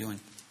supposed to be doing.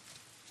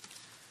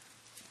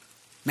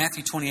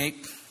 Matthew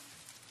 28,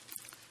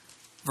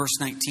 verse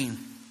 19.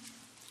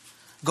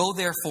 Go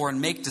therefore and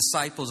make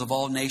disciples of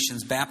all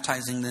nations,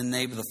 baptizing them in the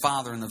name of the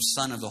Father and of the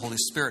Son and of the Holy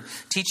Spirit,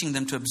 teaching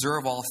them to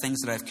observe all things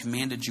that I have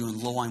commanded you,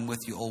 and lo, I'm with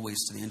you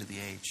always to the end of the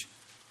age.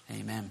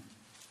 Amen.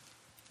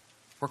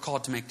 We're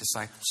called to make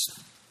disciples.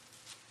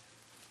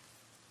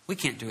 We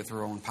can't do it through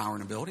our own power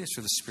and ability. It's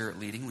through the Spirit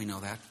leading. We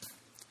know that.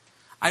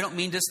 I don't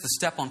mean this to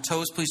step on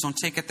toes. Please don't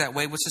take it that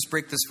way. Let's just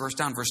break this verse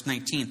down. Verse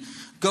 19.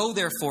 Go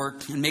therefore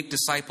and make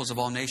disciples of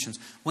all nations.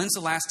 When's the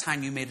last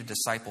time you made a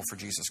disciple for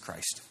Jesus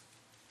Christ?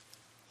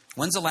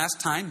 When's the last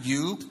time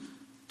you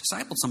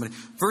discipled somebody?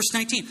 Verse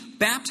 19.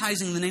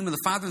 Baptizing in the name of the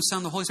Father and the Son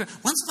and the Holy Spirit.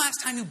 When's the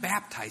last time you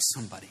baptized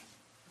somebody?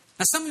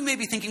 Now some of you may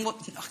be thinking, well,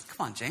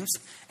 come on, James.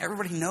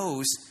 Everybody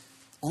knows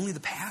only the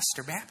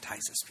pastor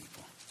baptizes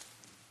people.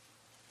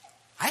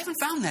 I haven't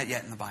found that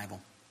yet in the Bible.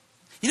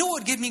 You know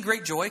what would give me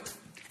great joy?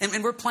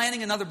 And we're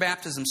planning another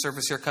baptism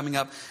service here coming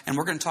up, and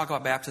we're going to talk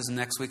about baptism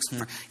next week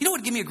somewhere. You know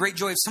what would give me a great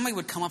joy? If somebody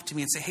would come up to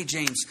me and say, hey,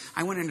 James,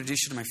 I want to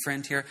introduce you to my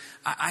friend here.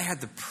 I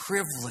had the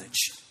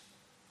privilege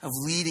of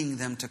leading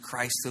them to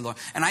Christ the Lord.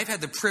 And I've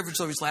had the privilege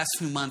over these last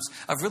few months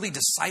of really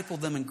discipled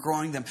them and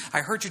growing them.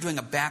 I heard you're doing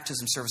a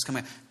baptism service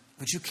coming up.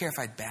 Would you care if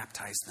I'd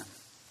baptize them?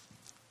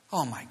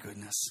 Oh, my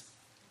goodness.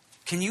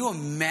 Can you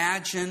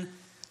imagine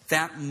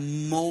that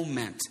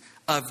moment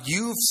of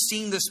you've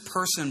seen this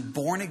person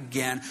born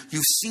again,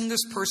 you've seen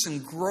this person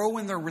grow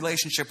in their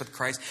relationship with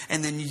Christ,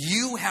 and then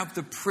you have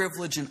the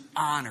privilege and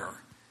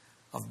honor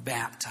of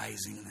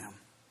baptizing them.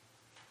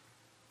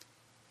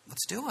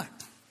 Let's do it.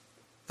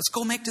 Let's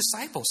go make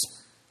disciples.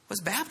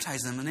 Let's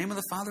baptize them in the name of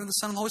the Father, and the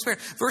Son, and the Holy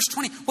Spirit. Verse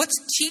 20, let's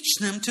teach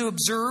them to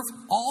observe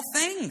all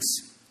things.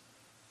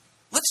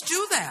 Let's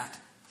do that.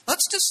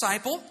 Let's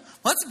disciple.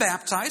 Let's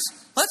baptize.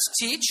 Let's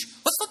teach.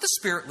 Let's let the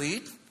Spirit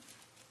lead.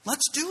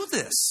 Let's do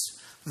this.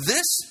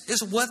 This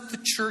is what the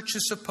church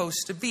is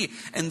supposed to be.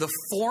 And the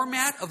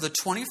format of the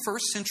 21st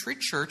century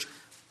church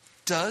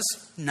does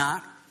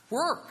not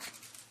work.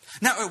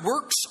 Now, it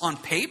works on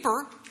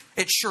paper.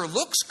 It sure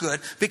looks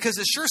good, because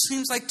it sure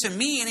seems like to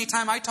me,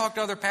 anytime I talk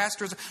to other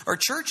pastors or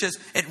churches,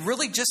 it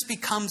really just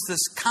becomes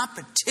this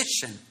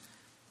competition.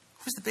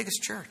 Who's the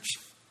biggest church?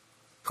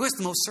 Who has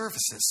the most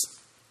services?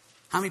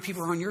 How many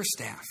people are on your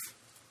staff?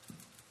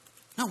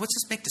 No, let's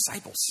just make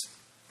disciples.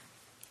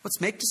 Let's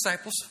make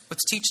disciples.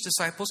 Let's teach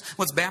disciples.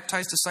 Let's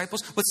baptize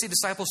disciples. Let's see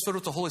disciples filled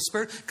with the Holy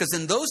Spirit, because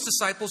then those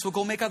disciples will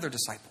go make other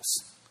disciples.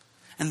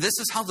 And this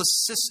is how the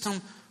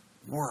system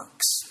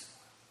works.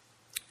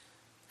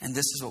 And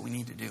this is what we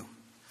need to do.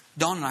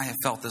 Dawn and I have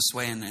felt this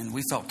way, and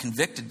we felt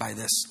convicted by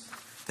this,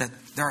 that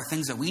there are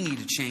things that we need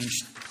to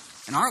change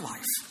in our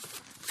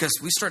life. Because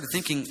we started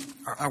thinking,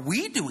 are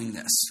we doing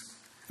this?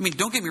 I mean,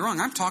 don't get me wrong.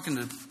 I'm talking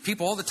to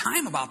people all the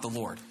time about the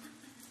Lord.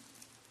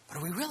 But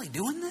are we really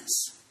doing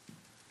this?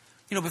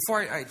 You know,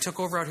 before I took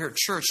over out here at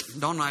church,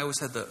 Dawn and I always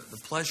had the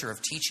pleasure of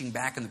teaching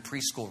back in the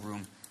preschool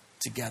room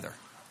together.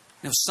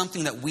 It was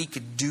something that we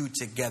could do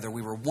together.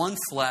 We were one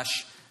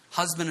flesh,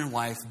 husband and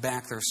wife,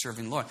 back there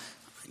serving the Lord.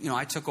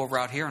 I took over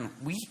out here, and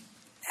we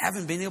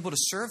haven't been able to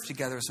serve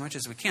together as much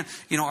as we can.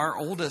 Our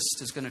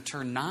oldest is going to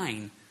turn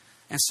 9.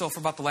 And so for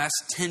about the last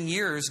 10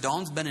 years,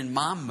 Dawn's been in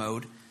mom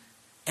mode,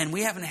 and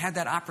we haven't had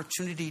that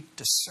opportunity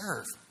to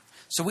serve.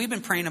 So we've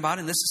been praying about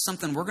it, and this is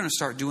something we're going to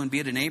start doing, be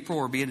it in April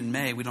or be it in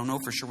May. We don't know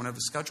for sure whenever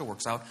the schedule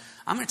works out.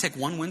 I'm going to take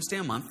one Wednesday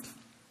a month,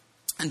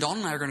 and Dawn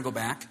and I are going to go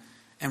back,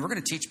 and we're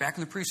going to teach back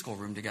in the preschool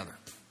room together.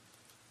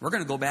 We're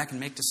going to go back and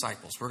make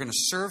disciples. We're going to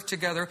serve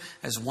together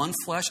as one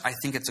flesh. I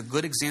think it's a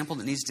good example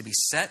that needs to be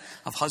set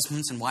of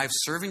husbands and wives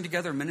serving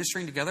together,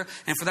 ministering together.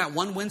 And for that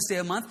one Wednesday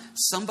a month,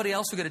 somebody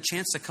else will get a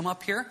chance to come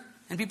up here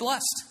and be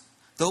blessed.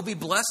 They'll be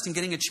blessed in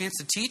getting a chance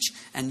to teach,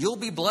 and you'll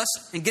be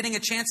blessed in getting a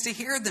chance to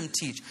hear them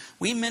teach.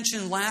 We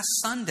mentioned last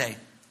Sunday,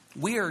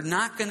 we are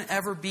not going to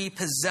ever be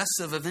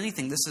possessive of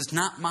anything. This is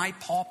not my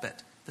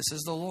pulpit. This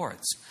is the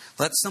Lord's.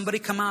 Let somebody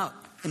come out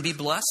and be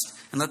blessed,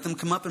 and let them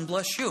come up and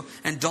bless you.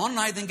 And Dawn and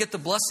I then get the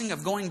blessing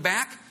of going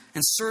back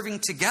and serving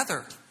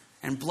together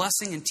and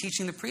blessing and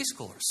teaching the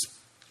preschoolers.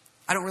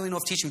 I don't really know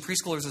if teaching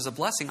preschoolers is a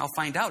blessing. I'll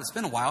find out. It's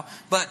been a while.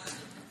 But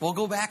we'll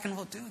go back and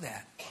we'll do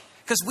that.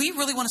 Because we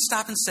really want to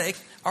stop and say,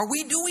 are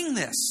we doing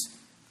this?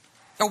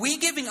 Are we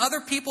giving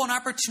other people an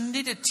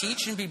opportunity to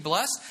teach and be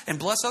blessed and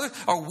bless others?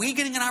 Are we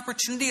getting an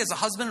opportunity as a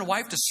husband and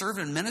wife to serve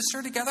and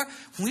minister together?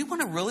 We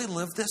want to really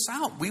live this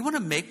out. We want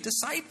to make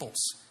disciples.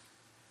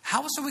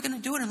 How else are we going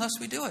to do it unless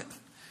we do it?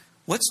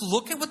 Let's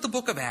look at what the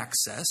book of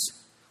Acts says.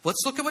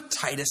 Let's look at what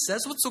Titus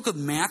says. Let's look at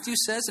what Matthew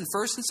says in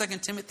 1 and 2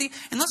 Timothy.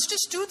 And let's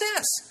just do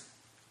this.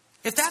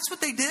 If that's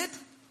what they did,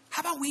 how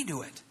about we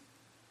do it?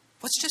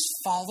 Let's just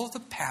follow the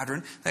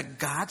pattern that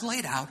God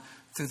laid out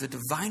through the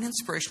divine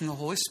inspiration of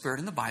the Holy Spirit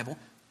in the Bible.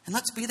 And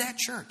let's be that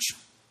church.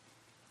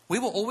 We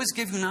will always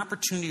give you an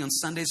opportunity on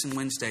Sundays and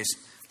Wednesdays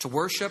to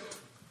worship,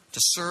 to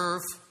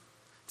serve,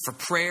 for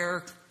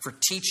prayer, for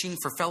teaching,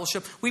 for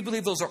fellowship. We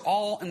believe those are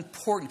all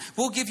important.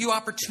 We'll give you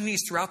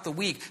opportunities throughout the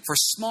week for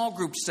small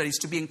group studies,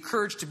 to be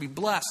encouraged, to be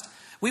blessed.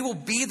 We will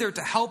be there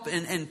to help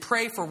and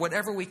pray for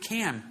whatever we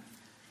can.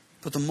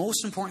 But the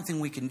most important thing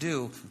we can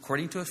do,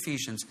 according to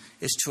Ephesians,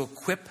 is to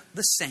equip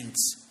the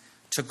saints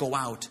to go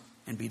out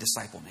and be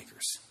disciple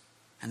makers.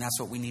 And that's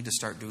what we need to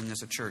start doing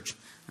as a church,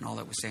 and all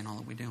that we say and all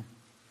that we do.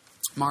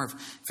 Marv, if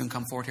you can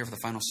come forward here for the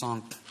final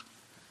song.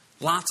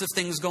 Lots of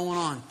things going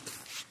on.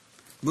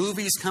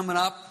 Movies coming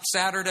up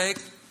Saturday.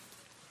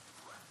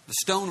 The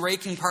stone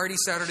raking party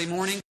Saturday morning.